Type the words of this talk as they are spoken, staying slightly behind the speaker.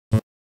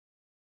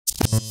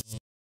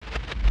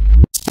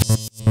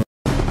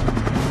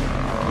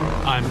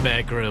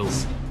Bear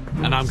Grylls,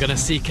 and I'm going to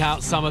seek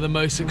out some of the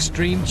most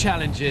extreme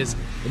challenges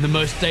in the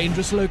most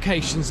dangerous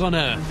locations on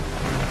Earth,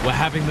 where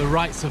having the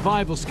right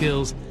survival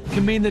skills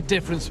can mean the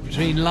difference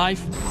between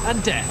life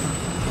and death.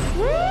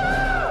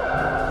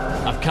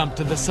 I've come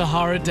to the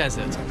Sahara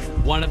Desert,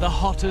 one of the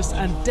hottest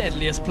and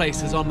deadliest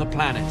places on the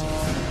planet.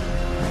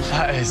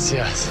 That is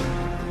just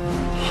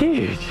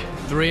huge.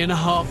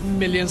 3.5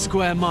 million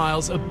square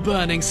miles of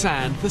burning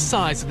sand the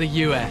size of the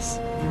US.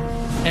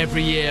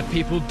 Every year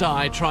people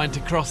die trying to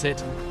cross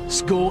it,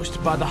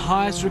 scorched by the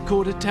highest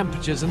recorded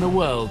temperatures in the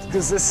world.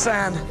 Because the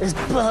sand is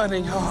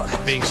burning hot.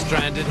 Being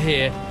stranded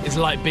here is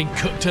like being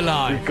cooked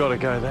alive. We've got to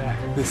go there.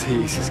 This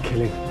heat is just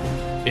killing.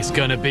 It's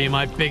going to be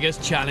my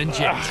biggest challenge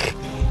yet.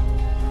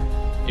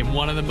 In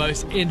one of the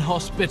most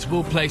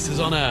inhospitable places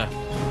on Earth.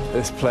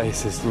 This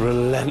place is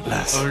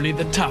relentless. Only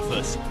the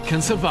toughest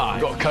can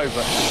survive. Got a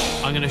cobra.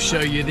 I'm going to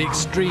show you the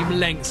extreme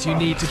lengths you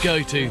need to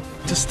go to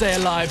stay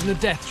alive in the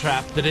death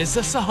trap that is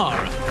the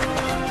Sahara.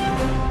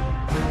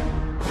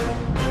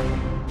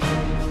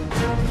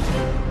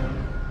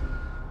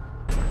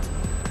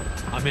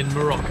 I'm in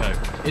Morocco,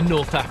 in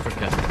North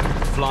Africa,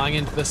 flying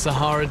into the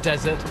Sahara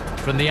Desert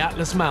from the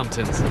Atlas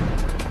Mountains.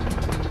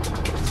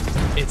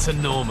 It's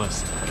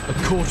enormous, a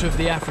quarter of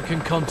the African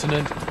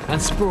continent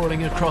and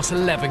sprawling across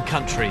 11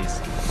 countries.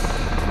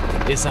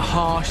 It's a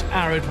harsh,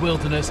 arid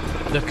wilderness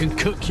that can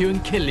cook you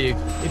and kill you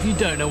if you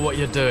don't know what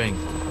you're doing.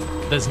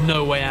 There's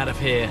no way out of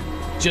here.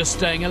 Just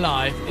staying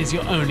alive is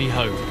your only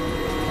hope.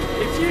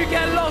 If you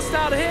get lost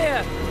out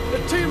here,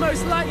 the two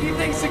most likely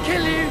things to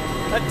kill you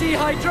are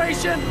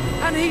dehydration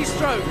and heat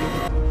stroke.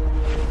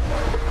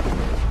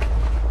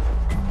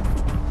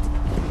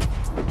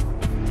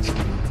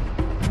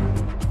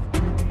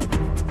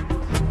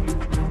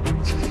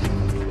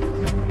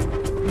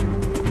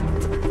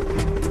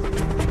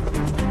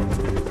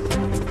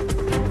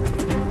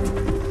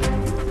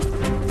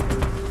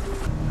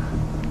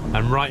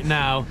 And right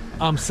now,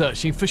 I'm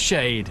searching for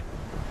shade.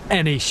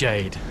 Any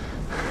shade.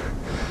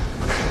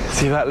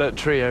 See that little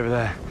tree over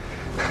there?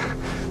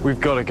 We've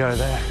got to go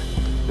there.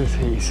 This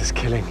heat is just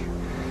killing.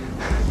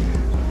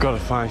 We've got to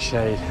find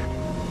shade.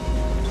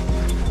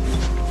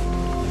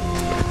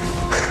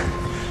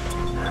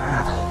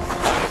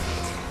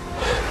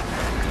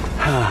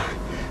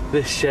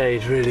 This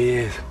shade really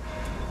is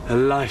a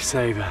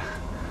lifesaver.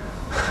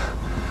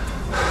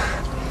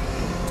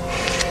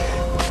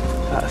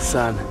 That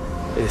sun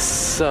is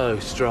so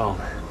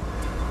strong.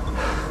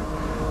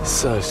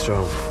 So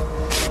strong.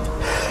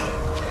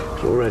 I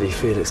can already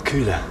feel it's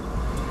cooler.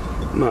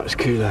 Much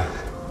cooler.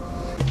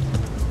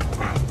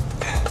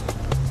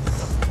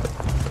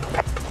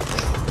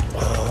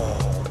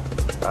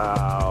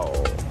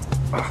 Ow.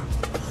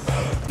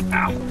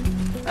 Ow.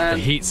 The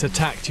heat's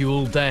attacked you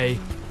all day,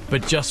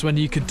 but just when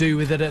you could do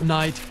with it at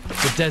night,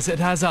 the desert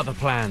has other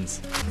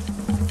plans.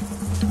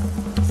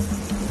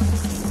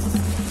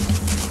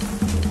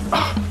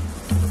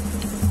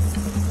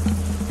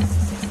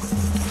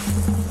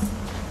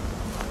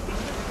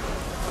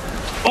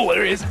 Oh,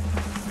 there he is.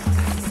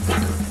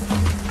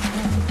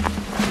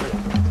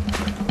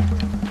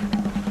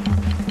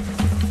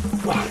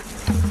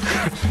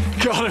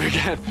 Got him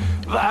again.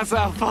 That's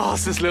how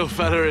fast this little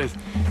fella is.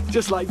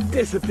 Just like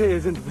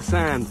disappears into the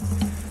sand.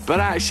 But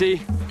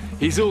actually,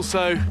 he's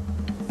also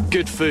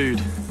good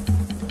food.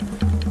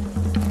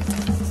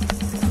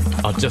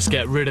 I'll just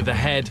get rid of the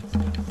head.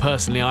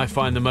 Personally, I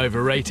find them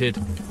overrated,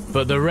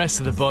 but the rest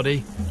of the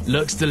body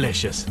looks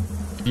delicious.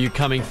 You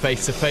coming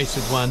face to face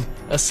with one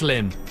are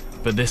slim,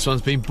 but this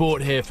one's been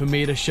brought here for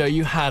me to show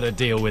you how to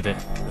deal with it.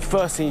 The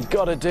first thing you've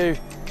got to do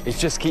is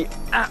just keep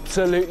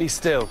absolutely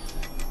still.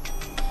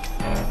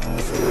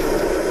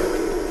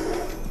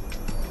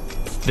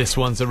 This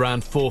one's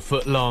around 4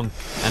 foot long,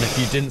 and if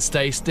you didn't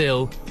stay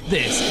still,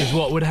 this is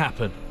what would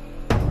happen.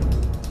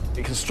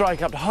 It can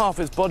strike up to half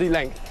its body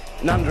length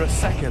in under a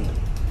second.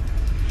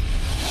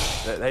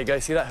 There you go,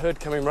 see that hood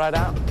coming right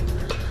out?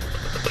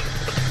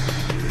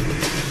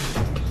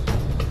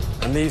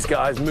 And these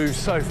guys move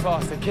so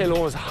fast, they kill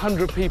almost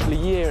 100 people a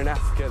year in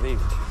Africa. There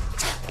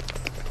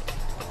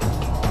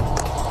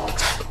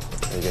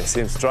you go,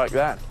 see him strike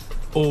that?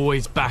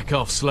 Always back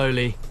off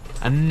slowly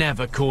and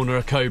never corner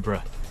a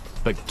cobra,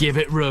 but give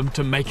it room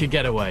to make a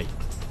getaway.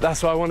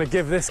 That's why I want to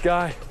give this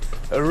guy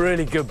a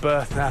really good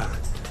berth now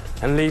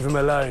and leave him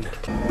alone.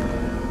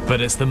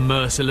 But it's the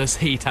merciless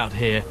heat out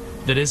here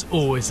that is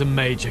always a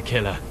major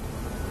killer.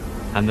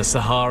 And the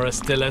Sahara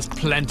still has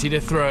plenty to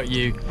throw at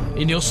you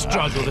in your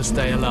struggle to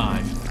stay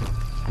alive.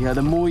 Yeah,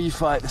 the more you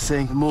fight this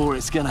thing, the more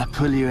it's gonna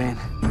pull you in.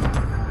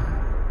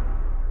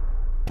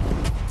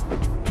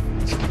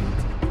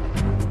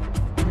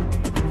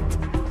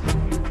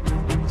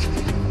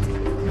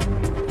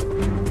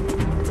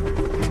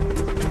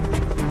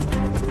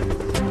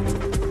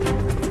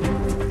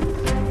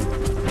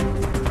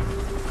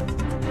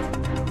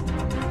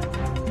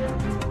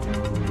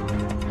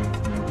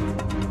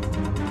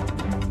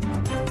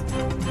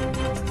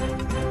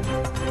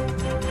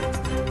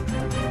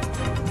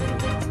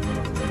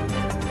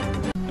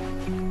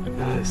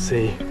 Let's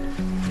see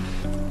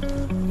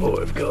what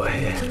we've got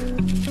here.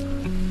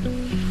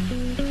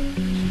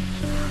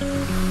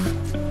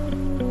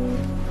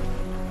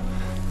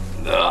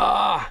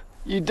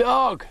 You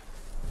dog!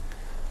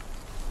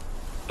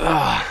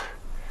 Ah,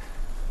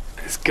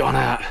 it's gone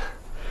out.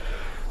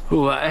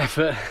 All that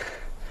effort,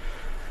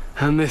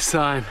 and this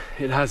time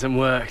it hasn't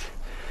worked.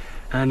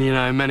 And you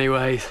know, in many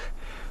ways,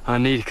 I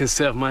need to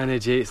conserve my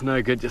energy. It's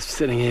no good just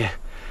sitting here,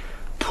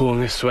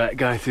 pouring a sweat,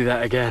 going through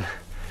that again.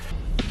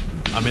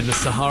 I'm in the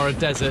Sahara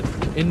Desert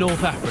in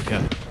North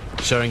Africa,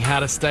 showing how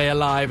to stay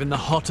alive in the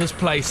hottest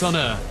place on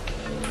Earth.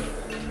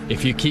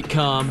 If you keep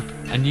calm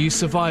and use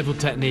survival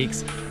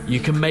techniques, you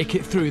can make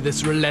it through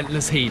this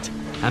relentless heat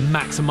and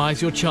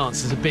maximize your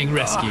chances of being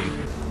rescued.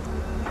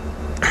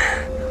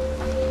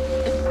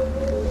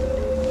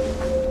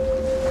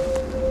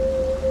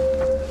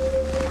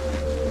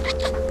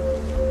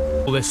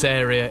 This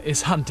area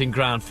is hunting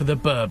ground for the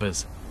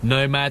Berbers,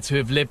 nomads who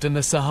have lived in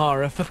the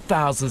Sahara for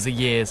thousands of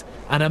years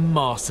and are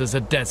masters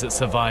of desert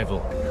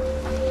survival.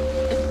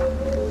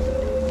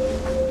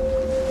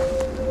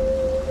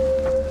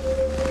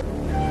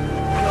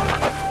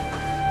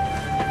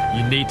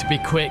 You need to be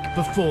quick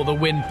before the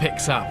wind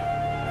picks up.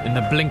 In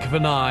the blink of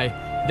an eye,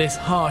 this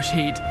harsh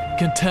heat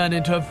can turn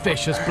into a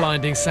vicious,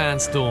 blinding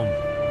sandstorm.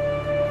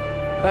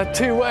 There are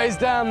two ways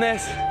down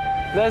this.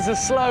 There's a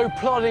slow,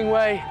 plodding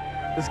way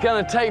that's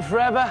going to take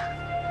forever,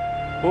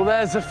 or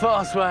there's the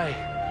fast way.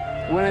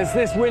 When it's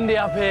this windy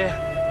up here,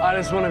 I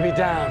just want to be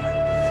down.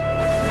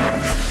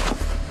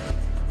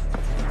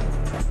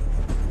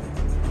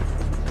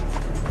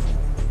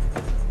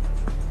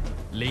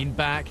 Lean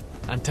back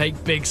and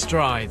take big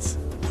strides.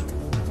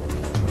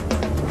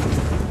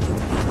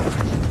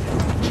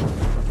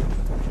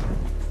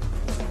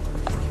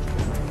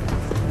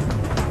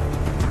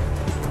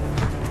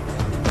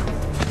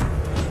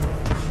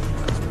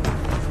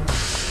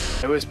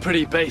 It was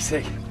pretty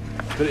basic,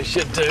 but it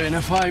should do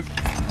enough. I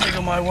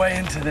wiggle my way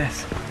into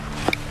this.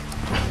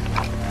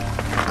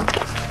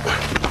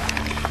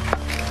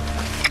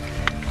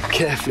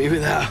 Carefully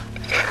without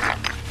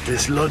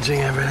dislodging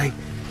everything.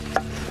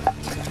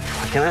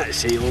 I can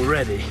actually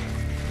already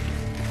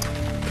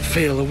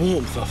feel the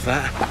warmth off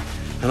that,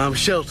 and I'm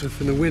sheltered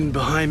from the wind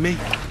behind me.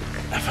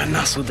 If I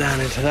nuzzle down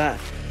into that,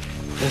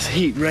 there's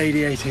heat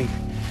radiating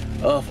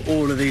off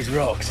all of these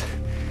rocks.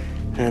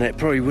 And it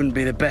probably wouldn't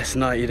be the best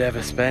night you'd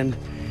ever spend,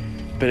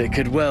 but it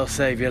could well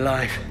save your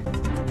life.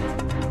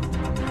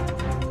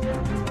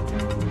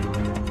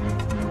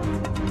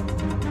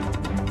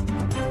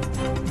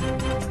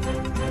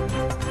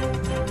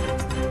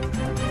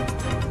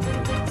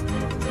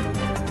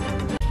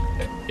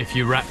 If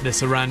you wrap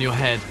this around your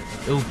head,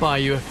 it'll buy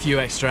you a few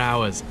extra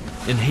hours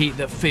in heat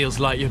that feels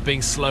like you're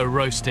being slow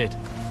roasted.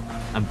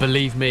 And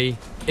believe me,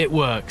 it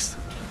works.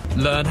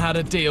 Learn how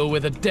to deal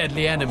with a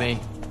deadly enemy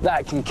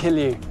That can kill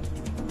you.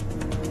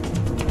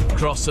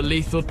 Cross the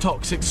lethal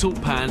toxic salt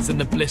pans in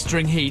the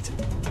blistering heat.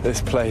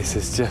 This place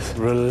is just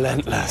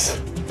relentless.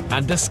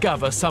 And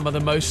discover some of the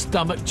most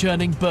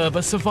stomach-churning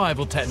Berber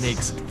survival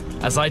techniques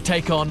as I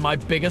take on my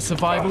biggest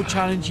survival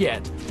challenge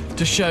yet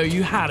to show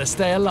you how to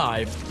stay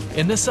alive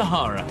in the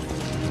Sahara.